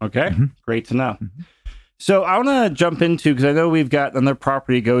Safeco. Okay. Mm-hmm. Great to know. Mm-hmm. So I want to jump into, because I know we've got another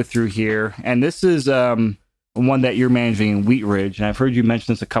property to go through here, and this is one that you're managing in Wheat Ridge, and I've heard you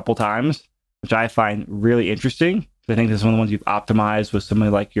mention this a couple times, which I find really interesting. I think this is one of the ones you've optimized with some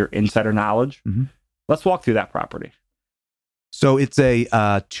of like your insider knowledge. Mm-hmm. Let's walk through that property. So it's a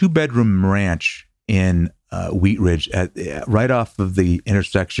 2-bedroom ranch in Wheat Ridge, right off of the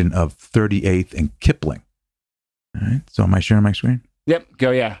intersection of 38th and Kipling. All right. So am I sharing my screen? Yep. Go.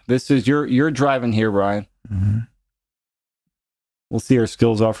 Yeah. This is you're driving here, Brian. Mm-hmm. We'll see our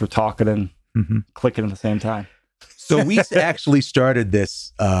skills are for talking and clicking at the same time. So we actually started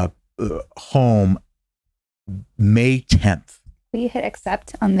this home May 10th. Will you hit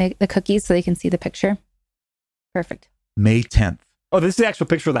accept on the cookies so they can see the picture? Perfect. May 10th. Oh, this is the actual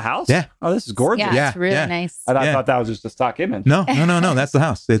picture of the house? Yeah. Oh, this is gorgeous. Yeah, it's really nice. I thought that was just a stock image. No. That's the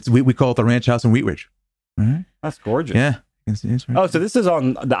house. We call it the ranch house in Wheat Ridge. Mm-hmm. That's gorgeous. Yeah. You can see it's right so this is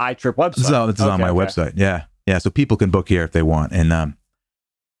on the iTrip website. This is on my website. Yeah. Yeah. So people can book here if they want. And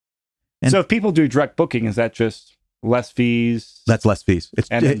so if people do direct booking, is that just less fees? That's less fees.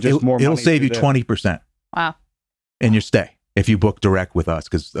 It'll save you 20%. Wow. In your stay if you book direct with us,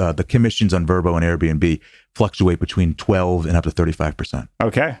 because the commissions on Vrbo and Airbnb fluctuate between 12 and up to 35%.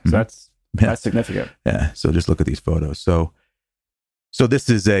 Okay. So that's significant. Yeah. So just look at these photos. So this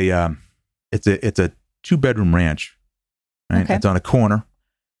is it's a 2-bedroom ranch. Right? Okay. It's on a corner.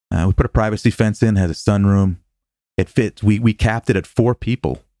 We put a privacy fence in, has a sunroom. It fits. We capped it at 4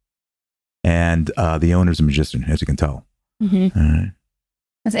 people. And the owner's a magician, as you can tell. Mm-hmm. All right.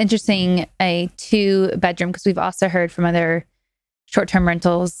 That's interesting, a 2-bedroom, because we've also heard from other short-term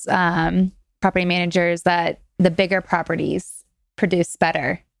rentals, property managers, that the bigger properties produce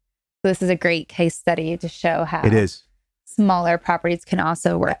better. So this is a great case study to show how it is. Smaller properties can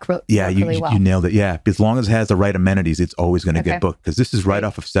also work really well. You nailed it. Yeah. As long as it has the right amenities, it's always going to get booked, because this is right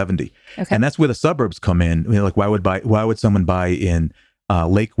off of 70. Okay. And that's where the suburbs come in. Like why would someone buy in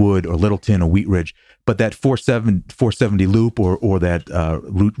Lakewood or Littleton or Wheat Ridge? But that 470 loop or that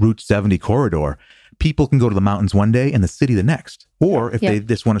Route 70 corridor, people can go to the mountains one day and the city the next. Or if they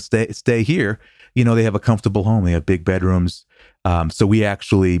just want to stay here, they have a comfortable home. They have big bedrooms. So we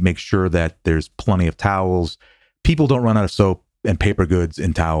actually make sure that there's plenty of towels. People don't run out of soap and paper goods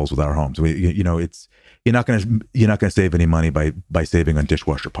and towels with our homes. You're not going to save any money by saving on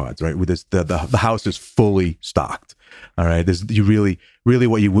dishwasher pods, right? With this, the house is fully stocked. All right, you really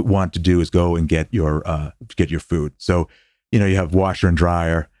what you want to do is go and get your food. So you have washer and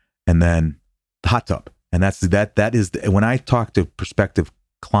dryer, and then the hot tub, and that is when I talk to prospective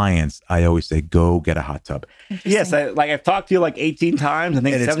clients, I always say, go get a hot tub. Yes, I've talked to you like 18 times. I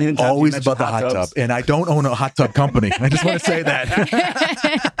think 17 times. Always about the hot tub. And I don't own a hot tub company. I just want to say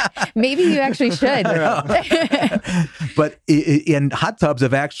that. Maybe you actually should. But and hot tubs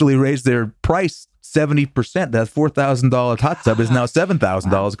have actually raised their price 70%. That $4,000 hot tub is now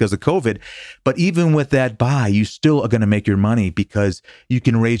 $7,000 because of COVID. But even with that buy, you still are going to make your money, because you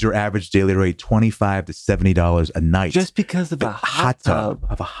can raise your average daily rate $25 to $70 a night. Just because of a hot tub.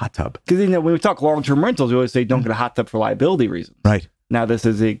 Of a hot tub. Because when we talk long-term rentals, we always say don't get a hot tub for liability reasons. Right. Now this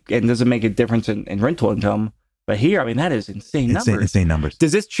is and doesn't make a difference in rental income. But here, that is insane numbers. Insane numbers.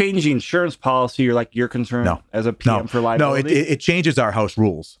 Does this change the insurance policy, or you're concerned as a PM for liability? No, it changes our house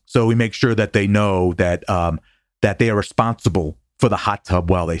rules. So we make sure that they know that that they are responsible for the hot tub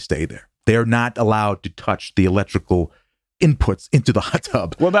while they stay there. They're not allowed to touch the electrical inputs into the hot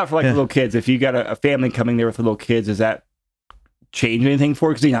tub. What about for like little kids? If you got a family coming there with little kids, does that change anything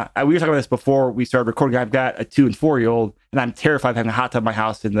for you? Because we were talking about this before we started recording. I've got a 2 and 4-year-old, and I'm terrified of having a hot tub in my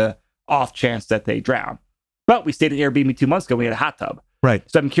house in the off chance that they drown. But we stayed at Airbnb 2 months ago. We had a hot tub. Right.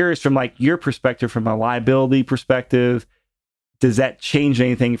 So I'm curious from like your perspective, from a liability perspective, does that change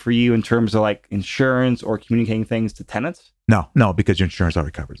anything for you in terms of like insurance or communicating things to tenants? No, because your insurance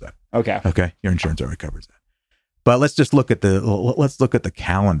already covers that. Okay. Your insurance already covers that. But let's just look at the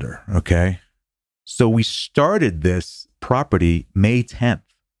calendar. Okay. So we started this property May 10th.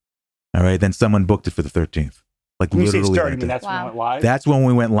 All right. Then someone booked it for the 13th. Like When you literally. say started, I like mean, that. that's when it went live? That's when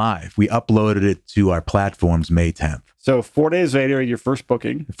we went live. We uploaded it to our platforms May 10th. So 4 days later, your first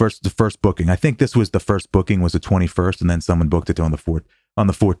booking. The first booking. I think this was the first booking was the 21st, and then someone booked it on the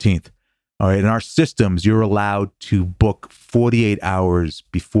 14th. All right. In our systems, you're allowed to book 48 hours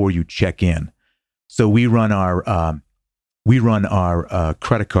before you check in. So we run our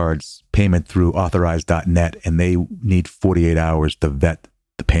credit cards payment through Authorize.net, and they need 48 hours to vet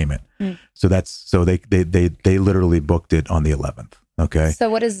the payment. So they literally booked it on the 11th. Okay. So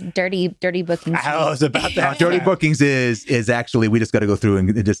what is dirty bookings? I was about that. Dirty bookings is actually, we just got to go through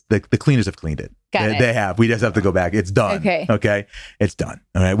and just the cleaners have cleaned it. They have. We just have to go back. It's done. Okay. It's done.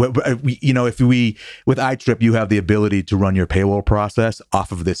 All right. With iTrip, you have the ability to run your payroll process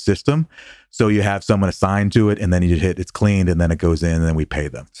off of this system. So you have someone assigned to it, and then you just hit it's cleaned, and then it goes in, and then we pay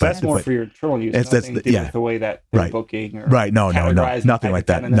them. So that's more for your internal use. With the way that they're booking or No, nothing like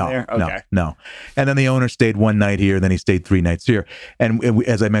that. No. And then the owner stayed one night here, then he stayed 3 nights here. And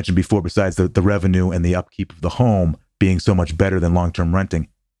as I mentioned before, besides the revenue and the upkeep of the home being so much better than long-term renting,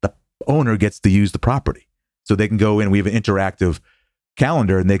 the owner gets to use the property. So they can go in, we have an interactive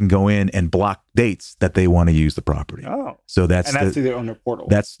calendar, and they can go in and block dates that they want to use the property. Oh. So that's through the owner portal.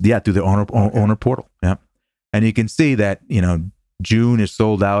 Through the owner portal. Yeah. And you can see that, June is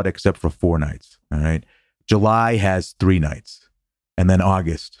sold out except for 4 nights. All right. July has 3 nights. And then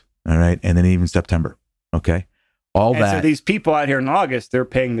August. All right. And then even September. Okay. So these people out here in August, they're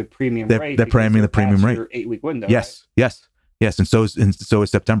paying the premium rate. They're paying the premium rate. Your 8-week window. Yes. Right? Yes. And so is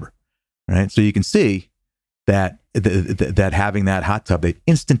September. Right. So you can see that that having that hot tub, they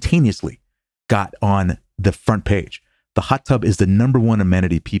instantaneously got on the front page. The hot tub is the number one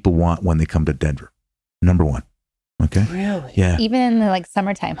amenity people want when they come to Denver. Number one. Okay. Really? Yeah. Even in the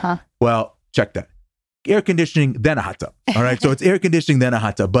summertime, huh? Well, check that. Air conditioning, then a hot tub. All right. So it's air conditioning, then a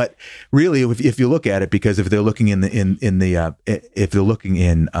hot tub. But really, if you look at it, because if they're looking in the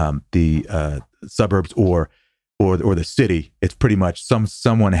suburbs or the city, it's pretty much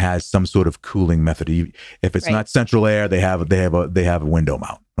someone has some sort of cooling method. If it's not central air, they have a window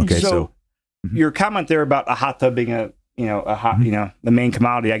mount. Okay. So your comment there about a hot tub being a hot, the main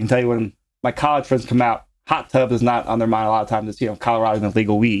commodity. I can tell you when my college friends come out, hot tub is not on their mind a lot of times. It's Colorado and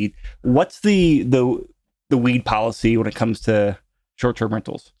legal weed. What's the weed policy when it comes to short-term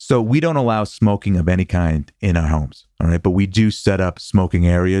rentals? So we don't allow smoking of any kind in our homes. All right, but we do set up smoking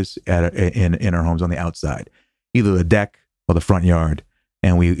areas in our homes on the outside, either the deck or the front yard,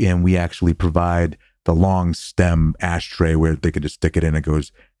 and we actually provide the long stem ashtray where they could just stick it in. It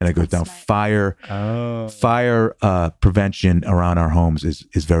goes down. Smart. Fire prevention around our homes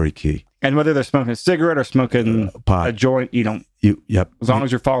is very key. And whether they're smoking a cigarette or smoking pot, a joint, Yep. As long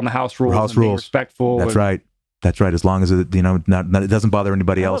as you're following the house rules, being respectful. That's right. As long as it it doesn't bother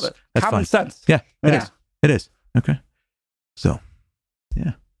anybody else. That's common fine. sense. Yeah, it is. Okay. So,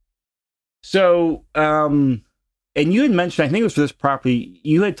 yeah. So, and you had mentioned, I think it was for this property,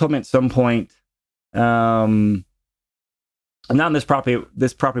 you had told me at some point, not on this property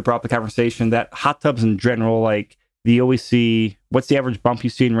brought up the conversation that hot tubs in general, like you always see, what's the average bump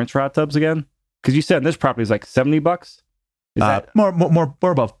you see in rents for hot tubs again? Because you said this property is like $70. Is that more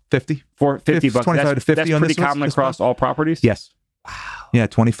about 50? for $50? 25 to 50 That's on pretty this common across all properties? Yes. Wow. Yeah,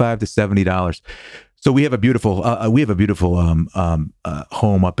 $25 to $70. So we have a beautiful home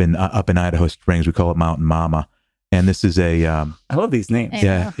up in Idaho Springs. We call it Mountain Mama. And this is I love these names.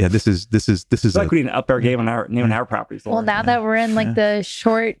 Yeah. This is It's like we need to up our game on our properties. Well, now that we're in the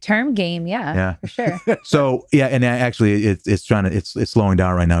short-term game, for sure. So and actually, it's slowing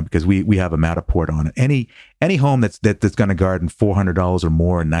down right now because we have a Matterport on it. Any home that's going to garden $400 or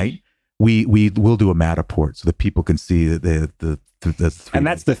more a night, we will do a Matterport so that people can see the and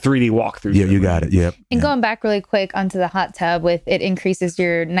that's the 3D walkthrough. Yeah, you got it. Yep. And going back really quick onto the hot tub, with it increases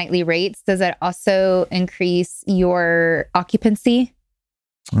your nightly rates. Does that also increase your occupancy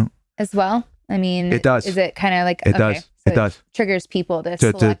as well? I mean, it does. Is it kind of like it does? So it does. Triggers people to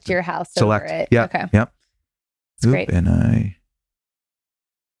select your house over it. Yeah. Okay. Yep. That's great. And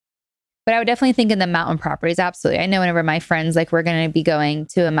But I would definitely think in the mountain properties. Absolutely. I know whenever my friends, like we're going to be going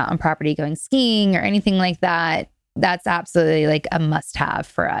to a mountain property, going skiing or anything like that, that's absolutely like a must have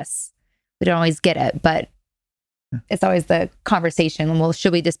for us. We don't always get it, but it's always the conversation. Well,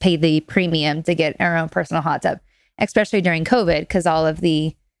 should we just pay the premium to get our own personal hot tub, especially during COVID? Because all of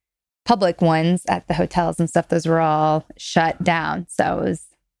the public ones at the hotels and stuff, those were all shut down. So it was.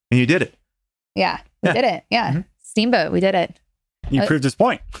 And you did it. Yeah, we did it. Yeah. Mm-hmm. Steamboat, we did it. You proved his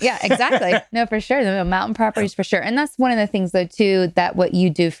point. Yeah, exactly. No, for sure. The mountain properties for sure. And that's one of the things though, too, that what you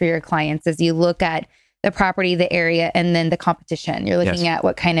do for your clients is you look at the property, the area, and then the competition. You're looking at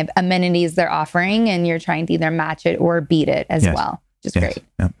what kind of amenities they're offering and you're trying to either match it or beat it as well. Just great.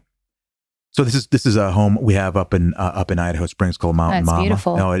 Yep. So this is a home we have up in Idaho Springs called Mountain Mama.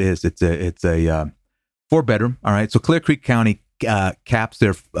 Beautiful. No, it is. It's a 4-bedroom. All right. So Clear Creek County caps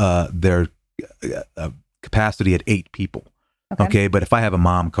their capacity at 8 people. Okay. But if I have a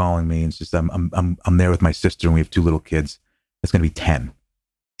mom calling me and it's just I'm there with my sister and we have 2 little kids, it's going to be 10.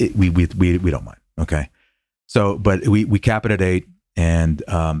 We don't mind. Okay. So, but we cap it at 8 and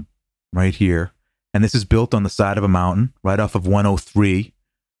right here, and this is built on the side of a mountain right off of 103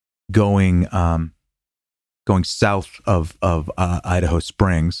 going south of Idaho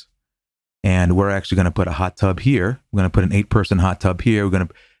Springs. And we're actually going to put a hot tub here. We're going to put an 8-person hot tub here. We're going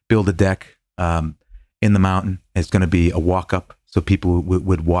to build a deck in the mountain. It's going to be a walk up. So people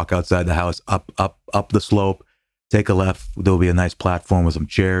would walk outside the house up the slope, take a left. There'll be a nice platform with some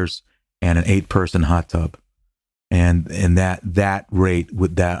chairs and an 8-person hot tub. And that rate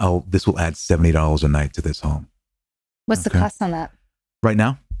with that, this will add $70 a night to this home. What's the cost on that? Right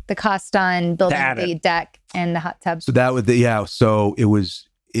now? The cost on building the deck and the hot tub. So that would, so it was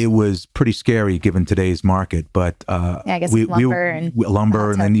pretty scary given today's market, but I guess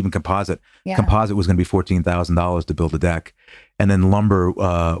lumber and then even composite. Yeah. Composite was going to be $14,000 to build a deck, and then lumber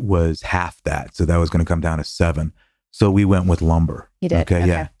was half that, so that was going to come down to $7,000. So we went with lumber. You did, okay.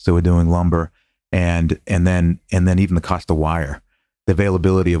 Yeah. So we're doing lumber, and then even the cost of wire, the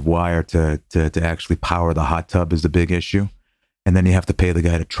availability of wire to actually power the hot tub is the big issue, and then you have to pay the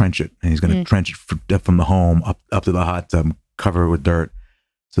guy to trench it, and he's going to trench it from the home up to the hot tub, cover it with dirt.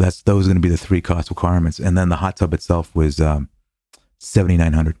 So those are going to be the 3 cost requirements, and then the hot tub itself was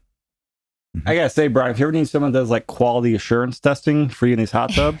 $7,900. I gotta say, Brian, if you ever need someone that does like quality assurance testing for you in these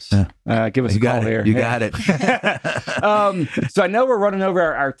hot tubs, give us a call here. You got it. So I know we're running over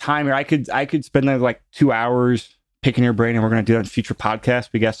our time here. I could spend like 2 hours picking your brain, and we're going to do that in future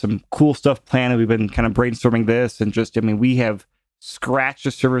podcasts. We got some cool stuff planned. We've been kind of brainstorming this, and we have scratched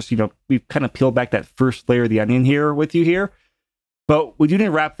the surface. We've kind of peeled back that first layer of the onion here with you here. But we do need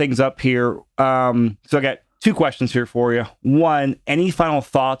to wrap things up here. So I got 2 questions here for you. 1, any final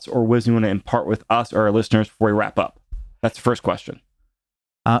thoughts or wisdom you want to impart with us or our listeners before we wrap up? That's the first question.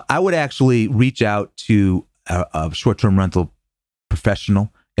 I would actually reach out to a short-term rental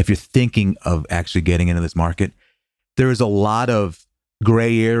professional if you're thinking of actually getting into this market. There is a lot of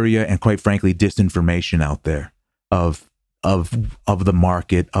gray area and, quite frankly, disinformation out there of the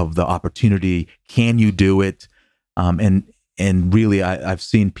market, of the opportunity. Can you do it? And really, I've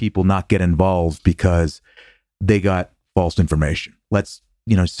seen people not get involved because they got false information. Let's,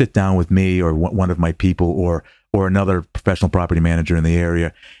 sit down with me or one of my people or another professional property manager in the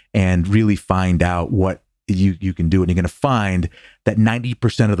area and really find out what you can do. And you're going to find that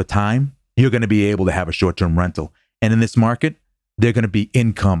 90% of the time, you're going to be able to have a short-term rental. And in this market, they're going to be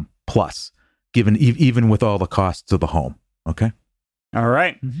income plus, given even with all the costs of the home. Okay. All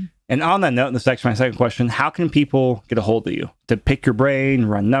right. Mm-hmm. And on that note, in this section, my second question, how can people get a hold of you to pick your brain,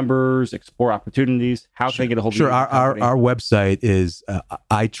 run numbers, explore opportunities? How can they get a hold of you? Sure. Our website is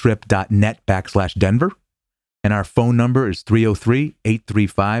itrip.net/Denver. And our phone number is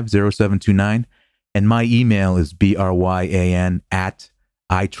 303-835-0729. And my email is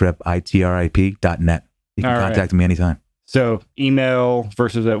bryan@itrip.net. You can contact me anytime. So email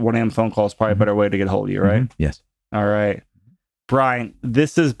versus a 1 a.m. phone call is probably a better way to get a hold of you, right? Mm-hmm. Yes. All right. Brian,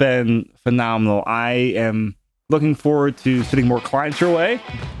 this has been phenomenal. I am looking forward to sending more clients your way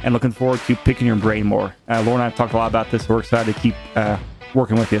and looking forward to picking your brain more. Lauren and I have talked a lot about this. We're excited to keep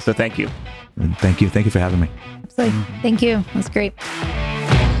working with you. So thank you. Thank you. Thank you for having me. Absolutely. Thank you. That's great.